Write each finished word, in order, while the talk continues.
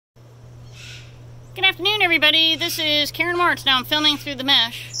Good afternoon, everybody. This is Karen Martz. Now I'm filming through the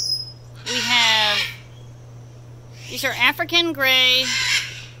mesh. We have... These are African gray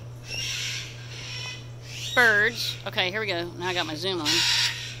birds. Okay, here we go. Now I got my zoom on.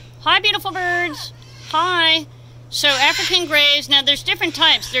 Hi, beautiful birds. Hi. So, African grays. Now, there's different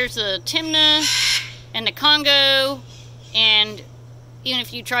types. There's the Timna and the Congo. And even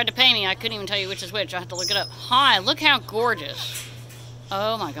if you tried to pay me, I couldn't even tell you which is which. I have to look it up. Hi, look how gorgeous.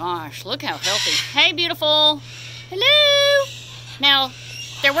 Oh my gosh, look how healthy. Hey, beautiful. Hello. Now,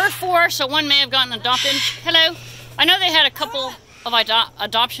 there were 4, so one may have gotten adopted. Hello. I know they had a couple of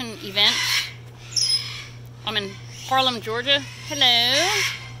adoption events. I'm in Harlem, Georgia. Hello.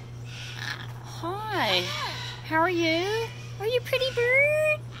 Hi. How are you? Are you a pretty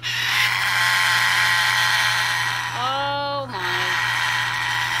bird? Oh my.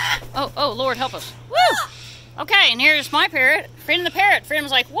 Oh, Lord help us. Woo! Okay, and here's my parrot, Freedom the parrot.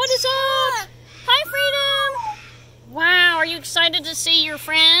 Freedom's like, what is up? Hi, Freedom. Wow, are you excited to see your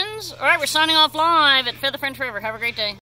friends? All right, we're signing off live at Feather French River. Have a great day.